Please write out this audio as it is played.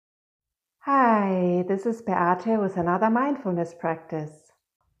Hi, this is Beate with another mindfulness practice.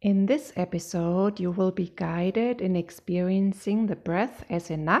 In this episode, you will be guided in experiencing the breath as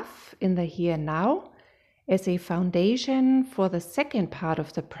enough in the here and now, as a foundation for the second part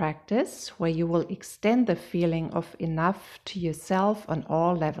of the practice, where you will extend the feeling of enough to yourself on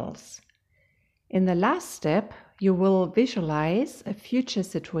all levels. In the last step, you will visualize a future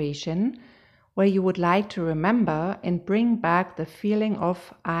situation where you would like to remember and bring back the feeling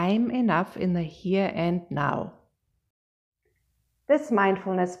of I'm enough in the here and now. This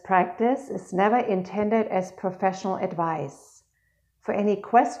mindfulness practice is never intended as professional advice. For any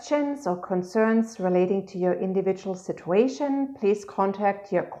questions or concerns relating to your individual situation, please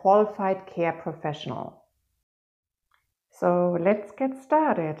contact your qualified care professional. So let's get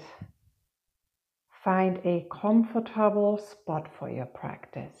started. Find a comfortable spot for your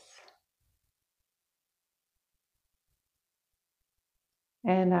practice.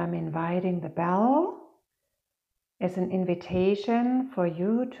 And I'm inviting the bell as an invitation for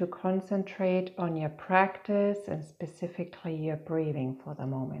you to concentrate on your practice and specifically your breathing for the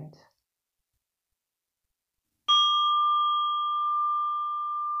moment.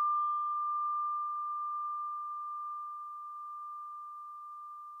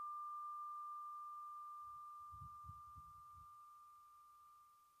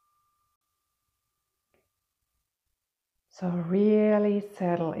 So really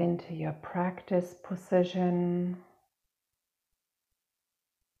settle into your practice position.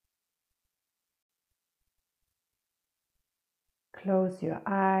 Close your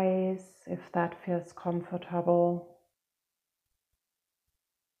eyes if that feels comfortable.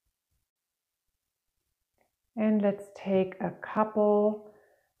 And let's take a couple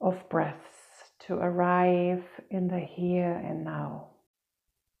of breaths to arrive in the here and now.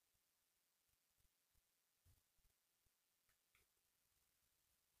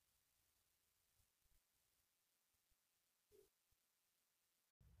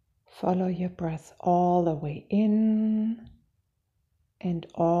 Follow your breath all the way in and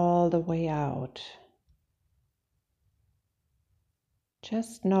all the way out.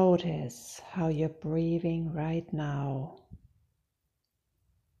 Just notice how you're breathing right now.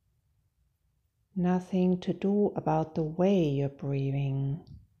 Nothing to do about the way you're breathing.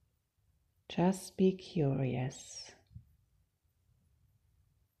 Just be curious.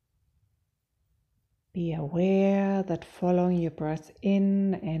 Be aware that following your breath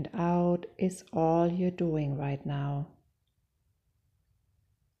in and out is all you're doing right now.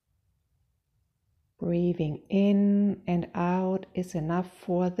 Breathing in and out is enough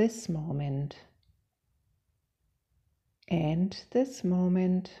for this moment. And this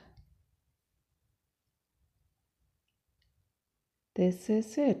moment. This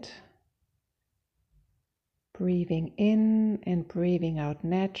is it. Breathing in and breathing out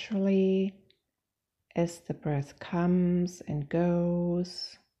naturally as the breath comes and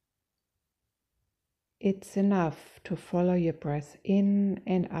goes. It's enough to follow your breath in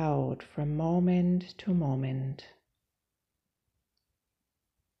and out from moment to moment.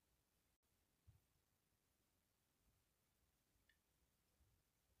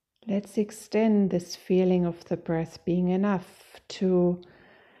 Let's extend this feeling of the breath being enough to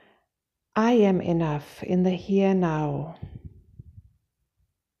I am enough in the here now.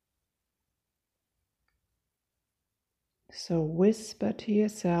 So whisper to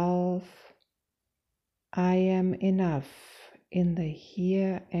yourself, I am enough in the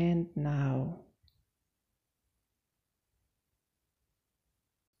here and now.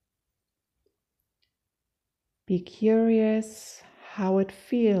 Be curious how it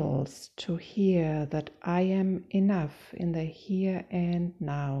feels to hear that I am enough in the here and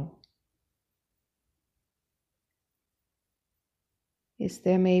now. Is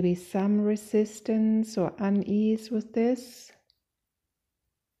there maybe some resistance or unease with this?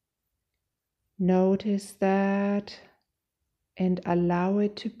 Notice that and allow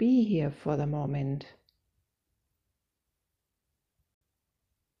it to be here for the moment.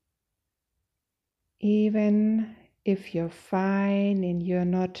 Even if you're fine and you're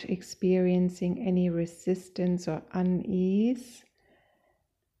not experiencing any resistance or unease,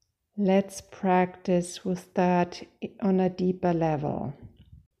 let's practice with that on a deeper level.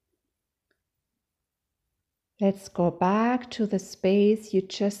 Let's go back to the space you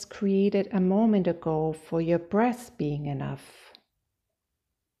just created a moment ago for your breath being enough.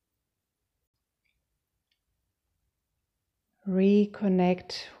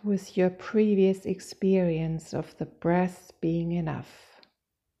 Reconnect with your previous experience of the breath being enough.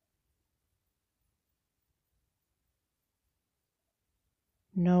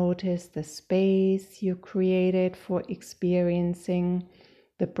 Notice the space you created for experiencing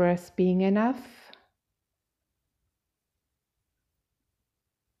the breath being enough.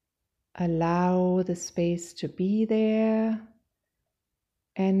 Allow the space to be there,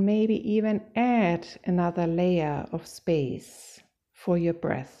 and maybe even add another layer of space for your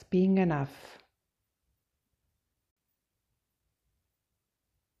breath being enough.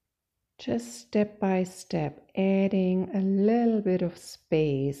 Just step by step, adding a little bit of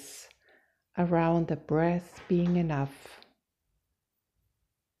space around the breath being enough.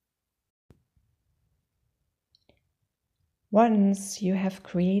 Once you have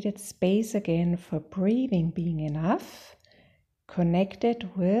created space again for breathing being enough, connect it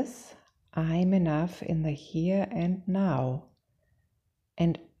with I'm enough in the here and now,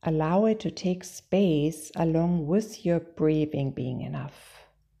 and allow it to take space along with your breathing being enough.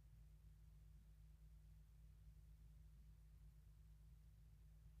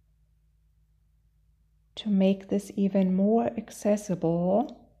 To make this even more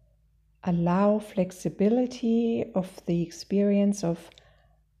accessible, allow flexibility of the experience of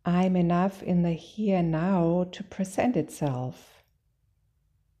I'm enough in the here and now to present itself.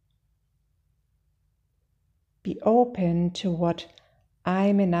 Be open to what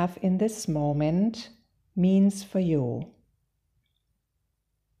I'm enough in this moment means for you.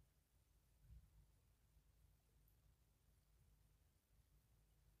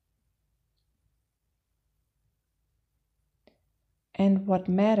 And what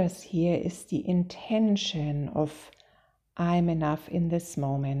matters here is the intention of I'm enough in this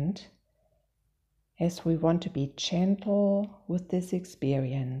moment, as we want to be gentle with this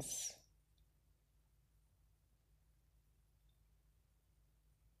experience.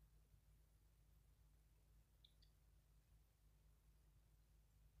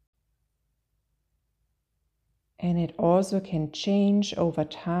 And it also can change over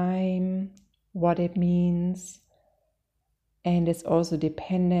time what it means, and is also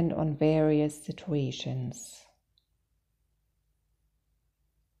dependent on various situations.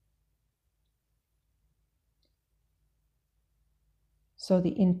 So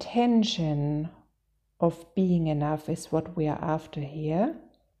the intention of being enough is what we are after here,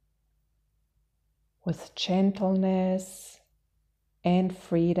 with gentleness and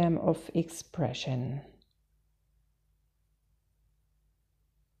freedom of expression.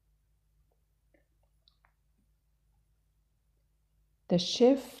 The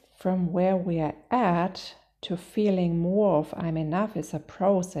shift from where we are at to feeling more of I'm enough is a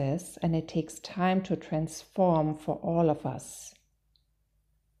process, and it takes time to transform for all of us.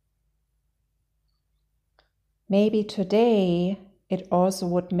 Maybe today it also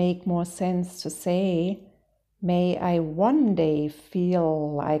would make more sense to say, may I one day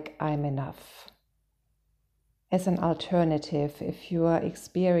feel like I'm enough, as an alternative if you are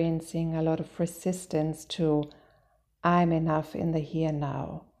experiencing a lot of resistance to I'm enough in the here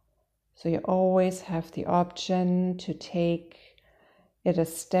now. So you always have the option to take it a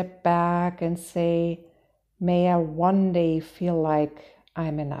step back and say, may I one day feel like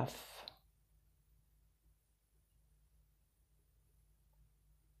I'm enough.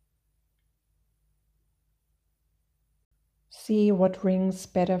 See what rings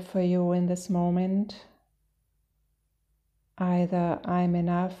better for you in this moment. Either I'm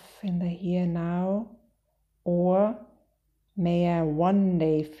enough in the here now, or may I one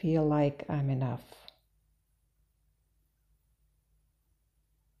day feel like I'm enough.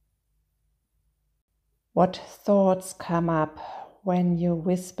 What thoughts come up when you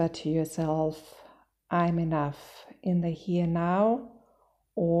whisper to yourself, I'm enough in the here now,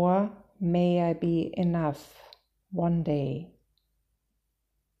 or may I be enough one day?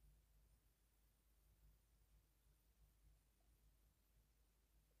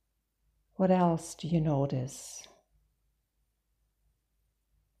 What else do you notice?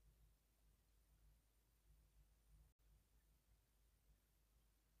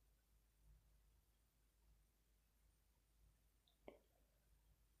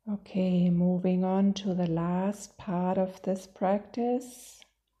 Okay, moving on to the last part of this practice.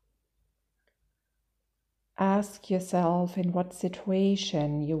 Ask yourself in what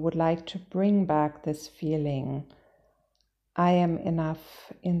situation you would like to bring back this feeling, I am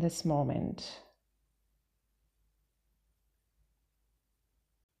enough in this moment.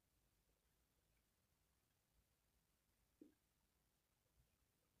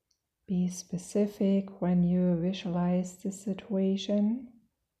 Be specific when you visualize the situation.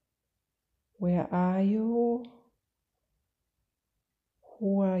 Where are you?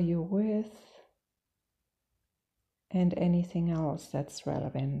 Who are you with? And anything else that's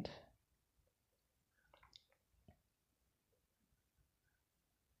relevant.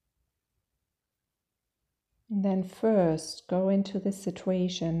 And then first go into this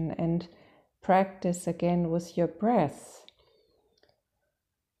situation and practice again with your breath.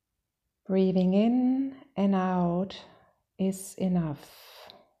 Breathing in and out is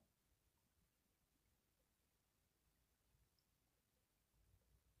enough.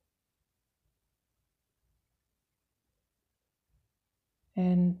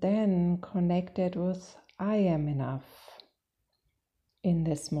 And then connect it with I am enough in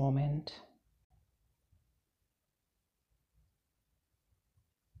this moment.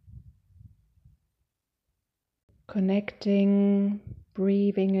 Connecting,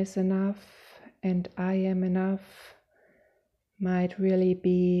 breathing is enough, and I am enough might really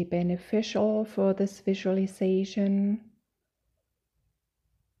be beneficial for this visualization.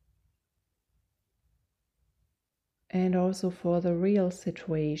 And also for the real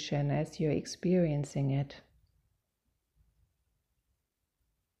situation as you're experiencing it.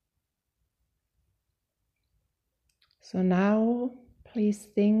 So now please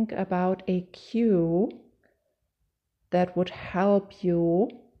think about a cue that would help you,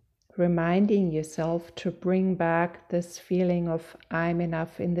 reminding yourself to bring back this feeling of I'm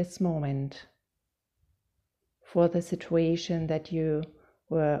enough in this moment for the situation that you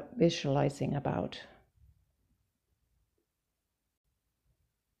were visualizing about.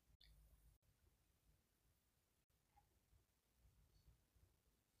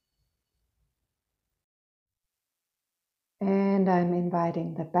 And I'm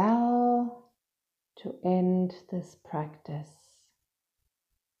inviting the bell to end this practice.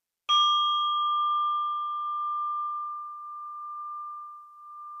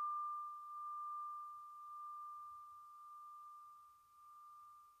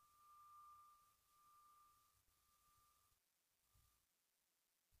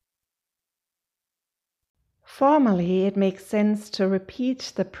 Formally, it makes sense to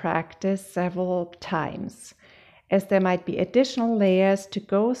repeat the practice several times, as there might be additional layers to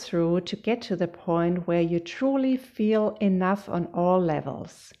go through to get to the point where you truly feel enough on all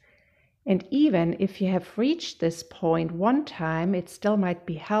levels. And even if you have reached this point one time, it still might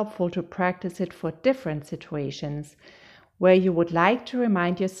be helpful to practice it for different situations where you would like to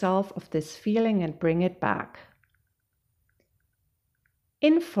remind yourself of this feeling and bring it back.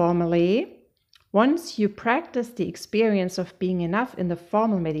 Informally, once you practice the experience of being enough in the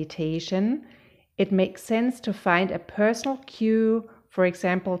formal meditation, it makes sense to find a personal cue, for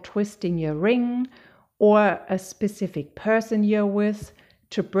example, twisting your ring, or a specific person you're with,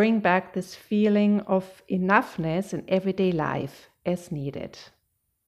 to bring back this feeling of enoughness in everyday life as needed.